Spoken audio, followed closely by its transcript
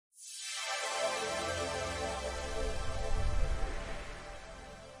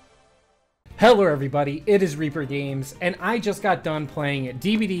Hello everybody, it is Reaper Games, and I just got done playing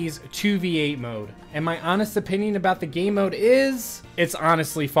DBD's 2v8 mode. And my honest opinion about the game mode is, it's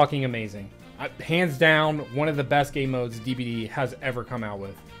honestly fucking amazing. Hands down, one of the best game modes DBD has ever come out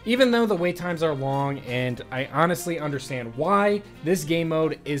with. Even though the wait times are long, and I honestly understand why, this game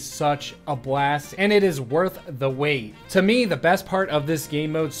mode is such a blast, and it is worth the wait. To me, the best part of this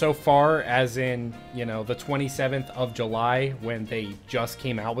game mode so far, as in, you know, the 27th of July, when they just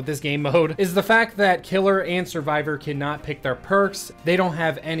came out with this game mode, is the fact that Killer and Survivor cannot pick their perks. They don't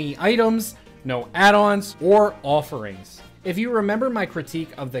have any items, no add-ons, or offerings. If you remember my critique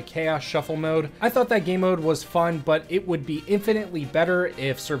of the Chaos Shuffle mode, I thought that game mode was fun, but it would be infinitely better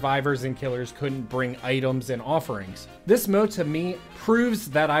if survivors and killers couldn't bring items and offerings. This mode to me proves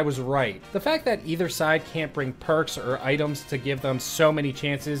that I was right. The fact that either side can't bring perks or items to give them so many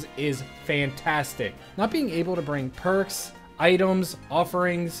chances is fantastic. Not being able to bring perks, items,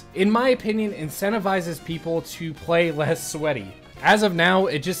 offerings, in my opinion, incentivizes people to play less sweaty. As of now,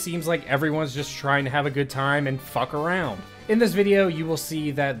 it just seems like everyone's just trying to have a good time and fuck around. In this video, you will see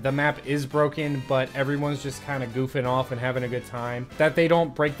that the map is broken, but everyone's just kind of goofing off and having a good time. That they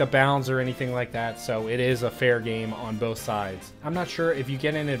don't break the bounds or anything like that, so it is a fair game on both sides. I'm not sure if you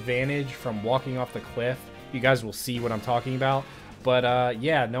get an advantage from walking off the cliff. You guys will see what I'm talking about. But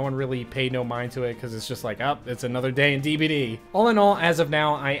yeah, no one really paid no mind to it because it's just like, oh, it's another day in DBD. All in all, as of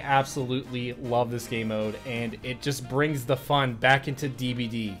now, I absolutely love this game mode, and it just brings the fun back into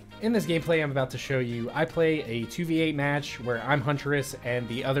DBD. In this gameplay I'm about to show you, I play a 2v8 match where I'm Huntress and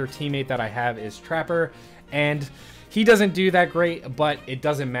the other teammate that I have is Trapper, and he doesn't do that great, but it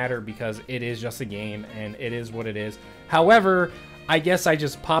doesn't matter because it is just a game and it is what it is. However, I guess I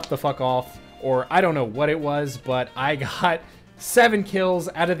just popped the fuck off, or I don't know what it was, but I got 7 kills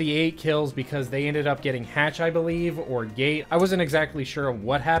out of the 8 kills because they ended up getting hatch, I believe, or gate. I wasn't exactly sure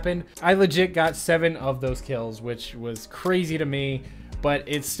what happened. I legit got 7 of those kills, which was crazy to me, but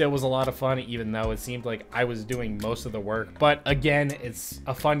it still was a lot of fun, even though it seemed like I was doing most of the work. But again, it's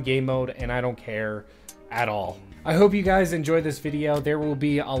a fun game mode, and I don't care at all. I hope you guys enjoyed this video. There will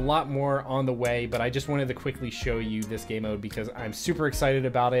be a lot more on the way, but I just wanted to quickly show you this game mode because I'm super excited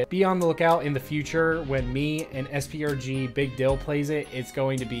about it. Be on the lookout in the future when me and SPRG Big Dill plays it. It's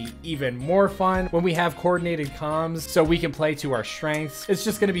going to be even more fun when we have coordinated comms so we can play to our strengths. It's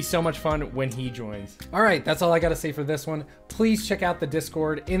just going to be so much fun when he joins. All right, that's all I got to say for this one. Please check out the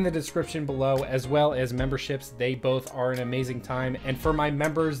Discord in the description below, as well as memberships. They both are an amazing time. And for my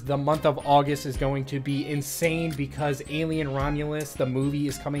members, the month of August is going to be insane because Alien Romulus, the movie,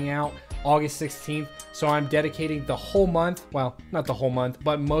 is coming out August 16th. So I'm dedicating the whole month, well, not the whole month,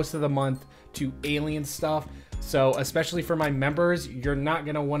 but most of the month to Alien stuff. So especially for my members, you're not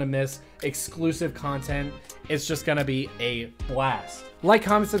going to want to miss exclusive content. It's just going to be a blast. Like,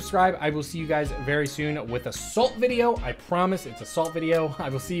 comment, subscribe. I will see you guys very soon with a salt video. I promise it's a salt video. I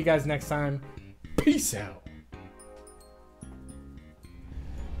will see you guys next time. Peace out.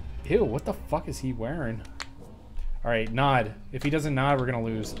 Ew, what the fuck is he wearing? All right, nod. If he doesn't nod, we're going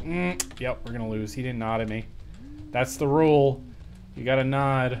to lose. Yep, we're going to lose. He didn't nod at me. That's the rule. You got to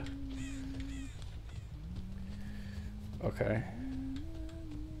nod. Okay.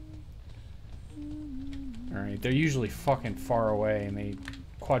 All right, they're usually fucking far away and they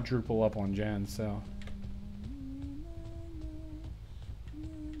quadruple up on Jen, so.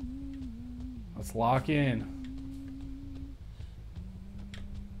 Let's lock in.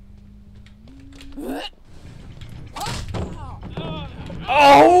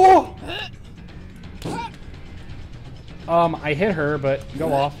 Oh! I hit her, but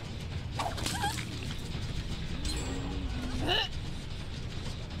go off.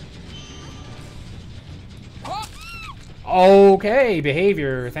 Okay,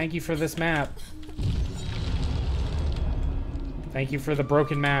 behavior. Thank you for this map. Thank you for the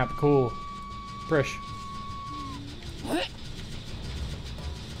broken map. Cool. Prish.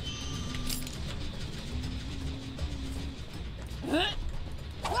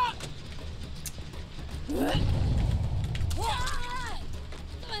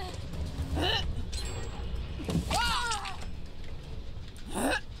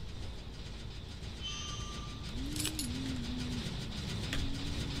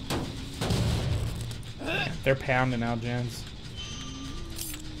 They're pounding out, gens.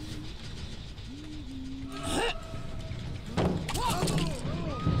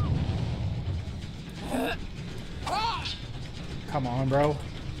 Come on, bro.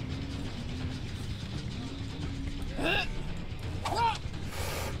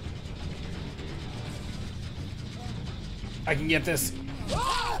 I can get this.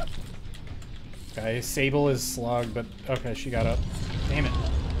 Okay, Sable is slugged, but okay, she got up. Damn it.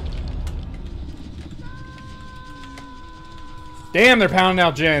 Damn, they're pounding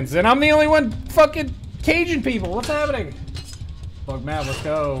out gens, and I'm the only one fucking caging people. What's happening? Bug map, let's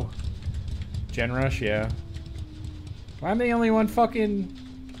go. Gen rush, yeah. I'm the only one fucking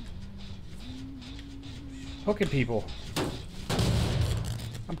hooking people.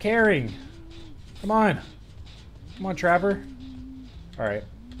 I'm carrying. Come on. Come on, Trapper. Alright.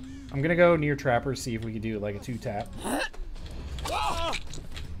 I'm gonna go near Trapper, see if we can do like a 2-tap.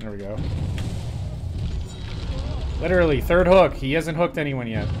 There we go. Literally, third hook. He hasn't hooked anyone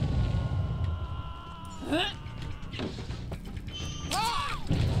yet.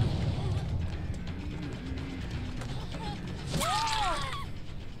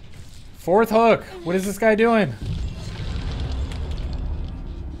 Fourth hook. What is this guy doing?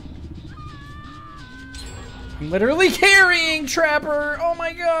 I'm literally carrying Trapper. Oh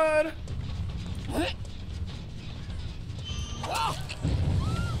my god.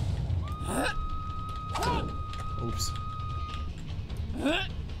 Oops.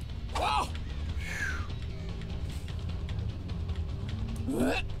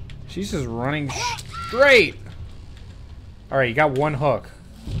 She's just running straight. Alright, you got one hook.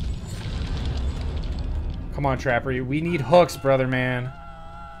 Come on, Trapper. We need hooks, brother, man.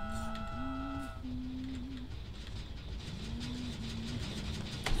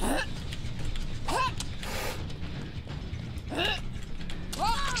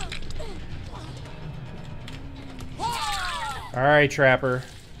 Alright, Trapper.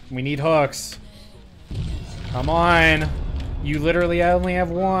 We need hooks. Come on. You literally only have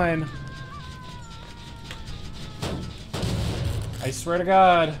one. I swear to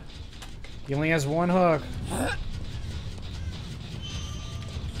God. He only has one hook.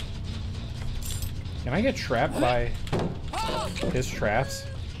 Can I get trapped by his traps?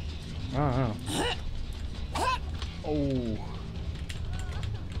 I don't know. Oh.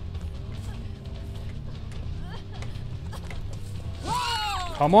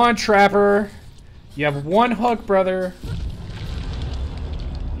 Come on, Trapper. You have one hook, brother.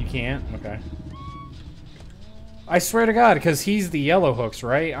 You can't? Okay. I swear to God, because he's the yellow hooks,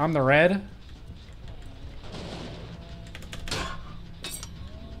 right? I'm the red.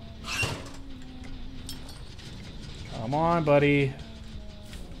 Come on, buddy.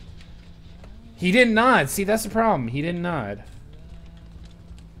 He didn't nod. See, that's the problem. He didn't nod.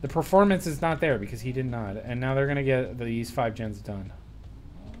 The performance is not there because he didn't nod. And now they're going to get these 5 gens done.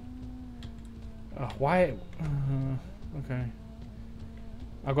 Why? Okay.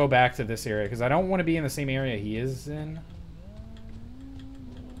 I'll go back to this area because I don't want to be in the same area he is in.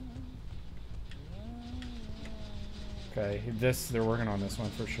 Okay, they're working on this one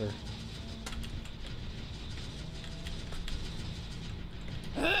for sure.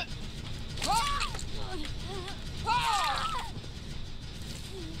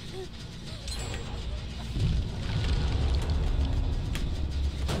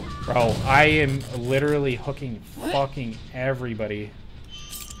 Bro, I am literally hooking fucking everybody.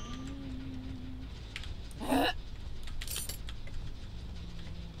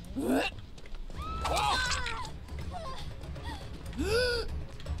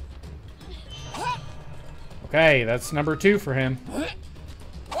 Okay, that's number 2 for him.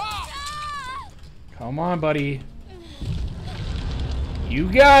 Come on, buddy.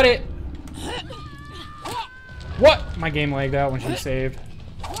 You got it. What? My game lagged out when she saved.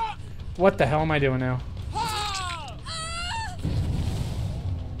 What the hell am I doing now?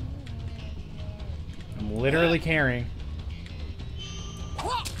 I'm literally carrying.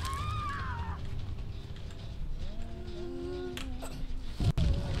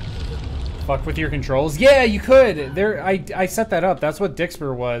 Fuck with your controls? Yeah, you could. I set that up. That's what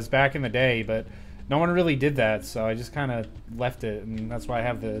Dixper was back in the day, but no one really did that, so I just kind of left it, and that's why I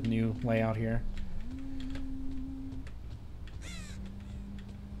have the new layout here.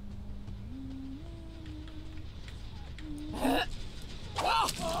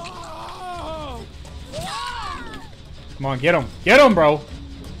 Come on, get him. Get him, bro.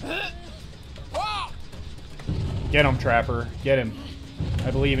 Get him, Trapper. Get him. I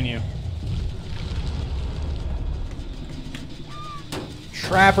believe in you.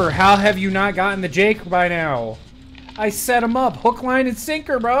 Trapper, how have you not gotten the Jake by now? I set him up. Hook, line, and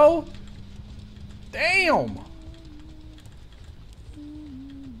sinker, bro. Damn.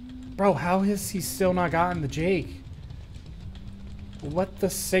 Bro, how has he still not gotten the Jake? What the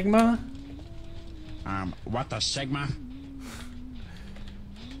Sigma? What the Sigma?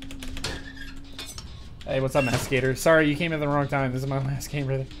 Hey, what's up, Masticator? Sorry, you came at the wrong time. This is my last game,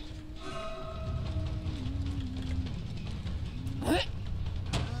 brother.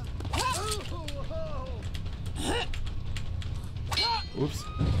 Oops.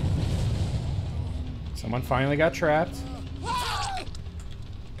 Someone finally got trapped.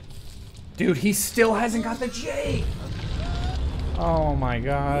 Dude, he still hasn't got the Jake. Oh my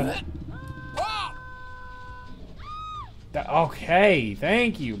god. Okay,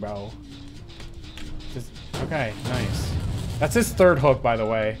 thank you, bro. Okay, nice. That's his third hook, by the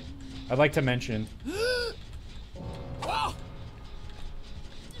way. I'd like to mention.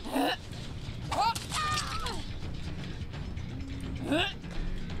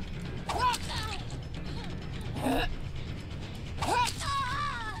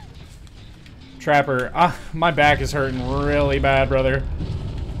 Trapper, my back is hurting really bad, brother.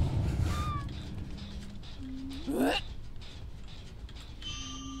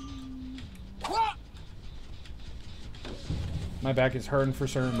 My back is hurting for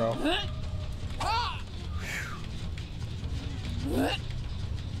certain, bro.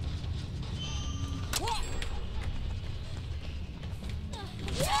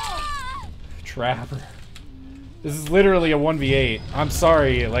 Trapper. This is literally a 1v8. I'm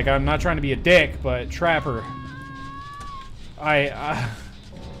sorry, like, I'm not trying to be a dick, but Trapper. I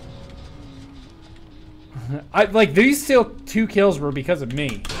like, these still 2 kills were because of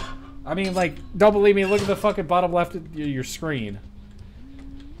me. I mean, like, don't believe me, look at the fucking bottom left of your screen.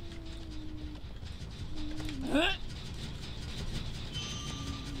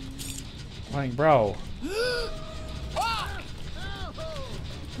 Like, bro.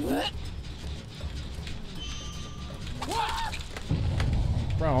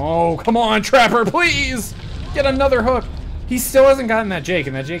 Bro, oh, come on, Trapper, please! Get another hook! He still hasn't gotten that Jake,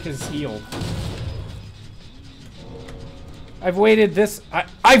 and that Jake is healed. I've waited this...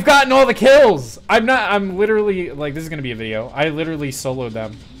 I've gotten all the kills! I'm literally... Like, this is gonna be a video. I literally soloed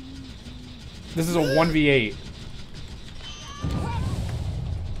them. This is a 1v8.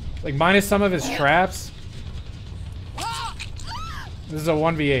 Like, minus some of his traps. This is a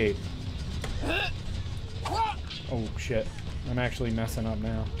 1v8. Oh, shit. I'm actually messing up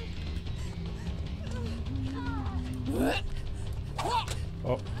now.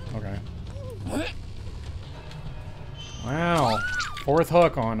 Oh, okay. Wow. 4th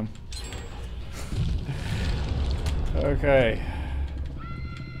hook on him. Okay.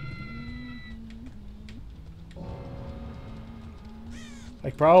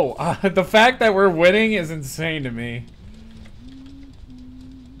 Like, bro, the fact that we're winning is insane to me.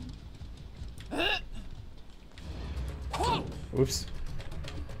 Oops.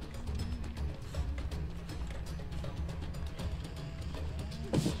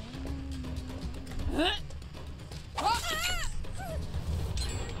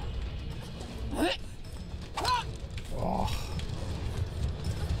 Oh.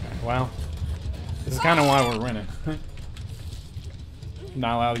 Well, this is kind of why we're winning.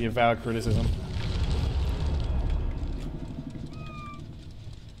 Not allowed to give valid criticism.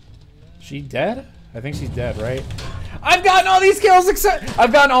 She dead? I think she's dead, right? I've gotten all these kills except...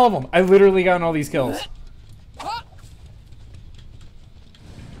 I've gotten all of them. I literally gotten all these kills.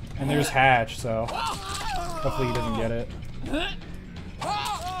 And there's Hatch, so... Hopefully he doesn't get it.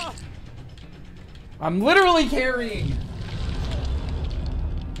 I'm literally carrying!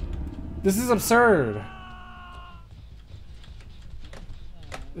 This is absurd.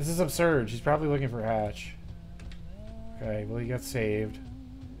 This is absurd. She's probably looking for Hatch. Okay, well he got saved.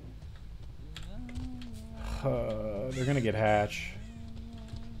 They're gonna get Hatch.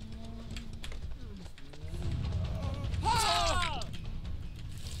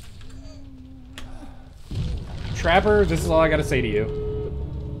 Trapper, this is all I gotta say to you.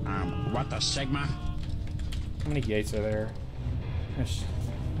 What the Sigma? How many gates are there?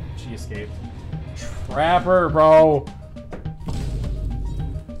 She escaped. Trapper, bro!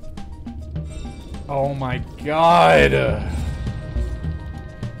 Oh my god!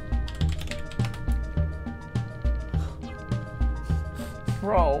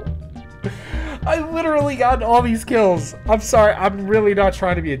 Bro. I literally got all these kills. I'm sorry, I'm really not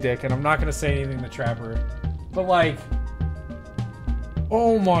trying to be a dick, and I'm not gonna say anything to Trapper. But like...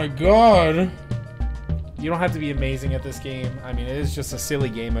 Oh my god. You don't have to be amazing at this game. I mean, it is just a silly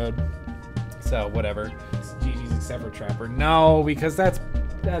game mode. So, whatever. It's GG's except for Trapper. No, because that's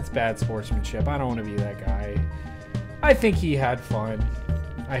bad sportsmanship. I don't want to be that guy. I think he had fun.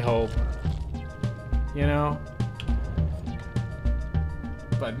 I hope. You know?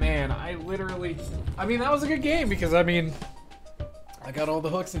 But man, I literally... I mean, that was a good game because, I mean... I got all the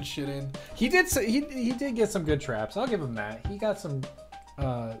hooks and shit in. He did get some good traps. I'll give him that. He got some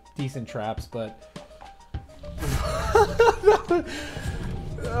decent traps, but...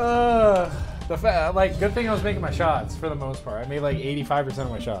 like, good thing I was making my shots for the most part. I made like 85%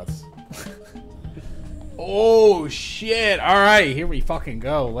 of my shots. Oh shit! All right, here we fucking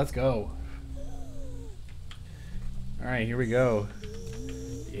go. Let's go. All right, here we go.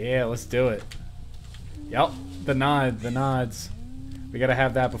 Yeah, let's do it. Yep, the nods. We gotta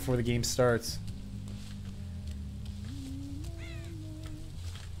have that before the game starts.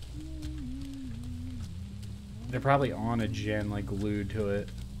 They're probably on a gen, like glued to it.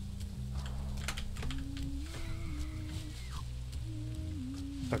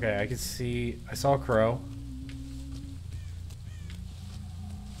 Okay, I can see. I saw a crow.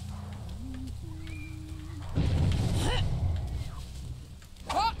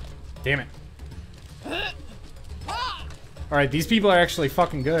 Damn it. Alright, these people are actually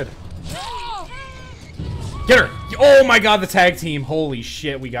fucking good. Get her! Oh my god, the tag team. Holy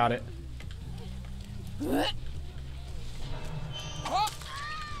shit, we got it.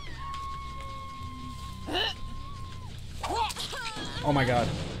 Oh my god.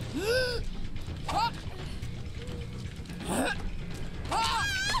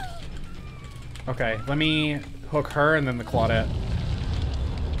 Okay, let me hook her and then the Claudette.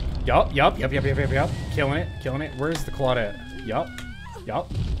 Yup. Killing it. Where's the Claudette? Yup.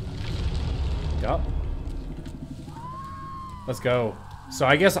 Let's go. So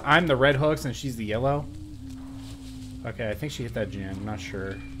I guess I'm the red hooks and she's the yellow. Okay, I think she hit that gen. I'm not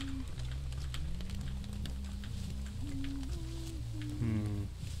sure.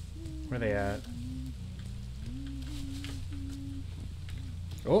 Where are they at?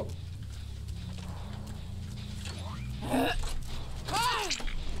 Oh.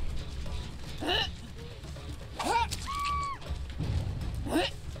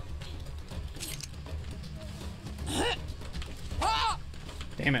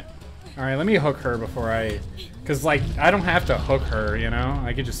 Damn it. Alright, let me hook her before I... Because, like, I don't have to hook her, you know?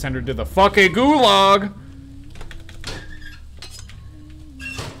 I could just send her to the fucking gulag!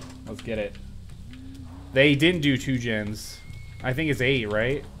 Let's get it. They didn't do 2 gens. I think it's 8,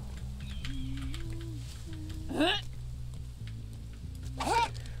 right?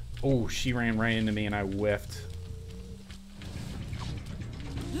 Oh, she ran right into me and I whiffed.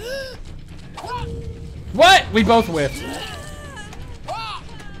 What? We both whiffed.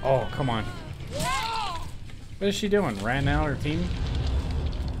 Oh, come on. What is she doing? Ran out her team?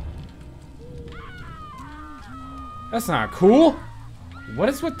 That's not cool. What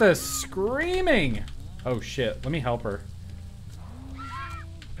is with the screaming? Oh shit, let me help her.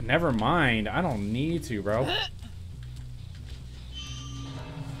 Never mind, I don't need to, bro.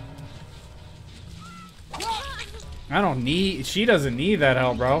 I don't need, she doesn't need that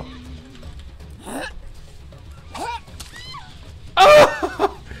help, bro.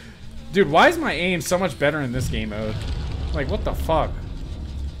 Oh! Dude, why is my aim so much better in this game mode? Like, what the fuck?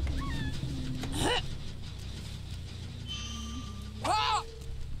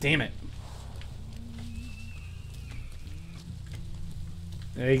 Damn it.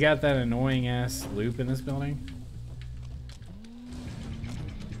 They got that annoying ass loop in this building.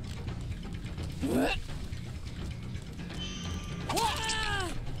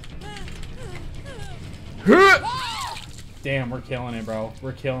 Damn, we're killing it, bro.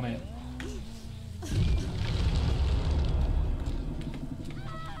 We're killing it.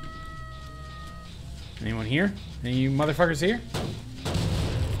 Anyone here? Any you motherfuckers here?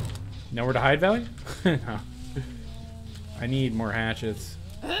 Nowhere to hide, Valley? No. I need more hatchets.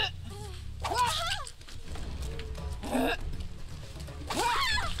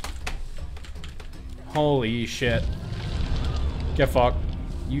 Holy shit. Get fucked.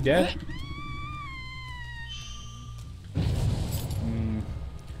 You dead?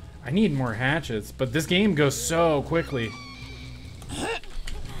 I need more hatchets, but this game goes so quickly.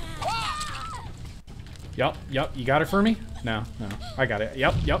 Yup. You got it for me? No. I got it.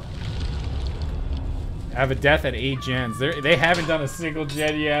 Yup. I have a death at 8 gens. They haven't done a single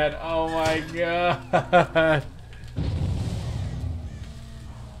gen yet. Oh my god.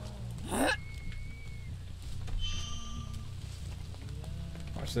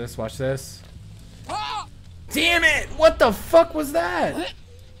 Watch this. Damn it! What the fuck was that?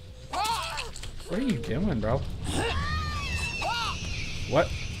 What are you doing, bro? What?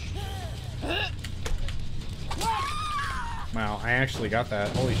 Wow, I actually got that.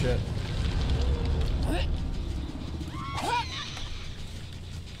 Holy shit.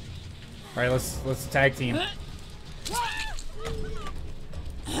 Alright, let's tag team.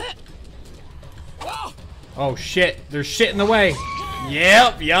 Oh shit, there's shit in the way.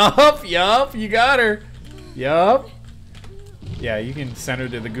 Yup, you got her. Yup. Yeah, you can send her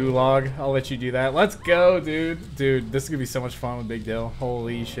to the gulag. I'll let you do that. Let's go, dude. Dude, this is gonna be so much fun with Big Dill.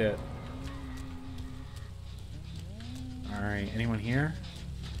 Holy shit. Alright, anyone here?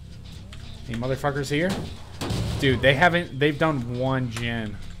 Any motherfuckers here? Dude, they've done 1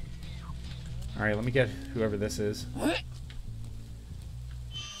 gen. Alright, let me get whoever this is.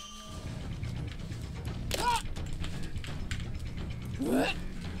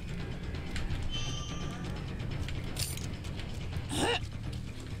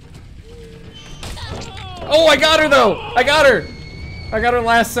 Oh, I got her though! I got her! I got her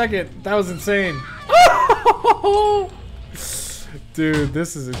last second. That was insane. Dude,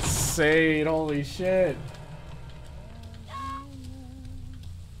 this is insane. Holy shit.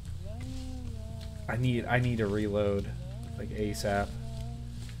 I need to reload like ASAP.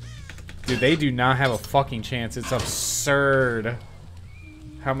 Dude, they do not have a fucking chance. It's absurd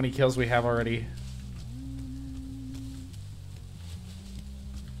how many kills we have already.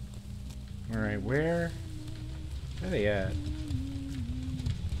 Alright, where are they at?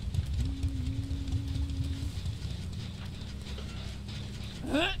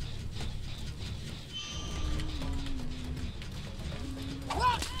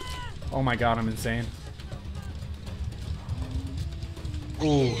 Oh my god, I'm insane.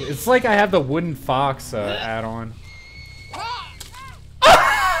 Ooh, it's like I have the wooden fox add-on.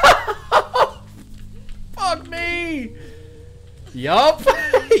 Fuck me! Yup!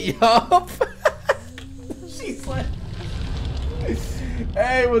 Yup! She's like...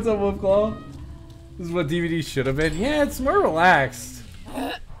 Hey, what's up, Wolfclaw? This is what DVD should have been. Yeah, it's more relaxed.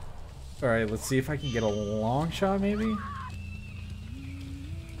 Alright, let's see if I can get a long shot, maybe?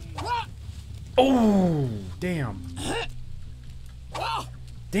 Oh, damn.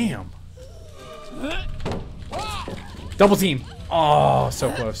 Damn. Double team. Oh,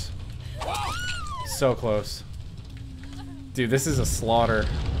 so close. So close. Dude, this is a slaughter.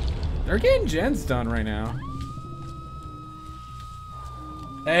 They're getting gens done right now.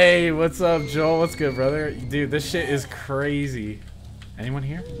 Hey, what's up, Joel? What's good, brother? Dude, this shit is crazy. Anyone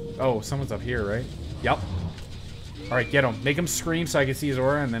here? Oh, someone's up here, right? Yup. Alright, get him. Make him scream so I can see his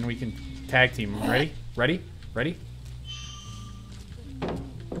aura, and then we can tag team him. Ready? Ready? Ready?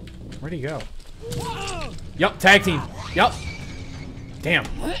 Where'd he go? Yup, tag team. Yup. Damn.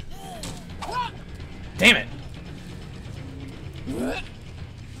 Damn it.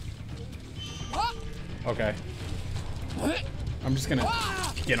 Okay. I'm just gonna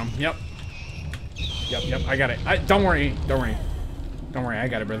get him. Yep. Yep, yep, I got it. Don't worry. Don't worry. Don't worry, I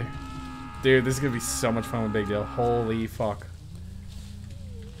got it, brother. Dude, this is gonna be so much fun with Big Deal. Holy fuck.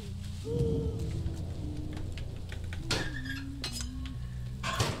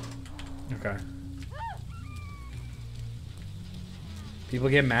 Okay. People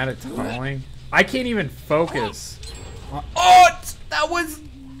get mad at tunneling. I can't even focus. Oh, that was...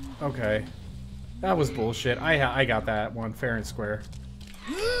 Okay. That was bullshit. I got that one fair and square.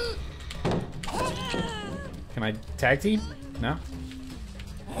 Can I tag team? No?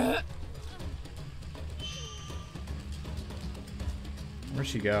 Where'd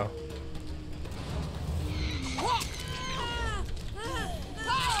she go?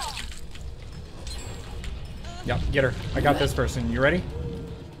 Yep, get her. I got this person. You ready?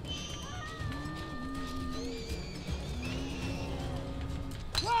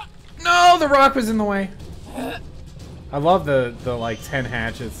 No, the rock was in the way. I love the like 10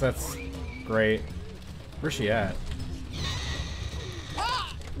 hatchets. That's great. Where's she at?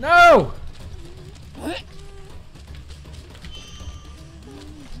 No!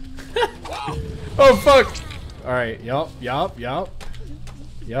 Oh fuck! Alright, yup. Yeah,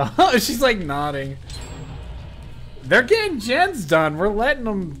 she's like nodding. They're getting gens done. We're letting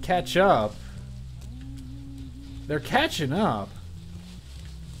them catch up. They're catching up.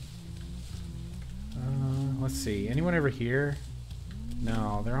 Let's see. Anyone ever here?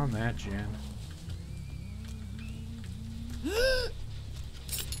 No, they're on that gen.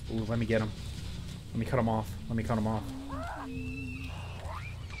 Ooh, let me get him. Let me cut him off. Let me cut him off.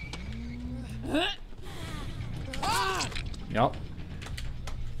 Yup.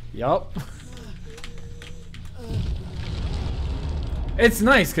 Yup. It's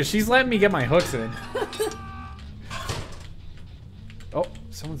nice because she's letting me get my hooks in. Oh,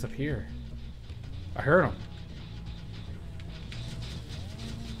 someone's up here. I heard him.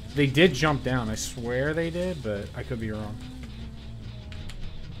 They did jump down. I swear they did, but I could be wrong.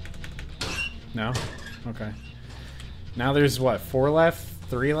 No? Okay. Now there's what? 4 left?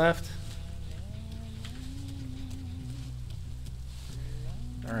 3 left?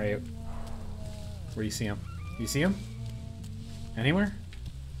 Alright. Where do you see him? You see him? Anywhere?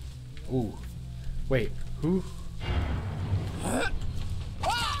 Ooh. Wait. Who?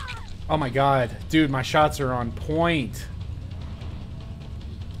 Oh my god. Dude, my shots are on point.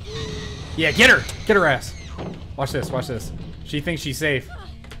 Yeah, get her! Get her ass. Watch this, watch this. She thinks she's safe.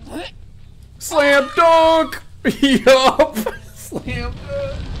 Slam dunk! Yup! Slam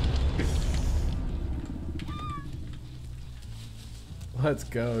dunk! Let's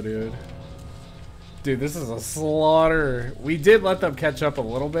go, dude. Dude, this is a slaughter. We did let them catch up a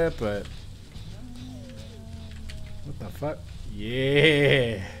little bit, but... What the fuck?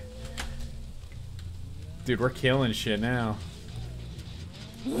 Yeah. Dude, we're killing shit now.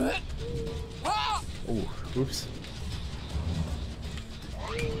 Ooh, oops.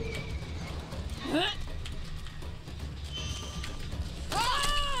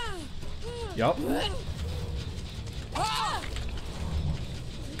 Yup.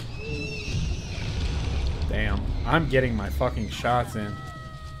 Damn, I'm getting my fucking shots in.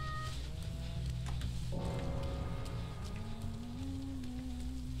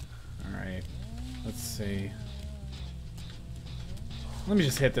 Alright, let's see. Let me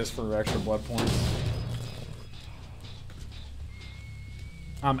just hit this for extra blood points.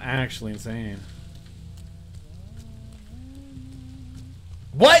 I'm actually insane.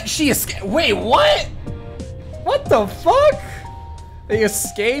 What? She escaped? Wait, what? What the fuck? They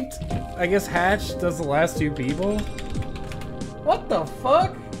escaped? I guess Hatch does the last two people? What the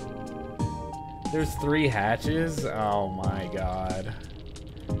fuck? There's 3 hatches? Oh my god.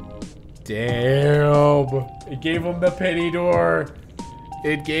 Damn. It gave him the pity door.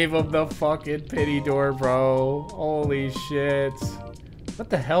 It gave him the fucking pity door, bro. Holy shit. What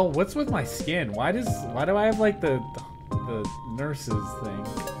the hell? What's with my skin? Why do I have like the nurses thing?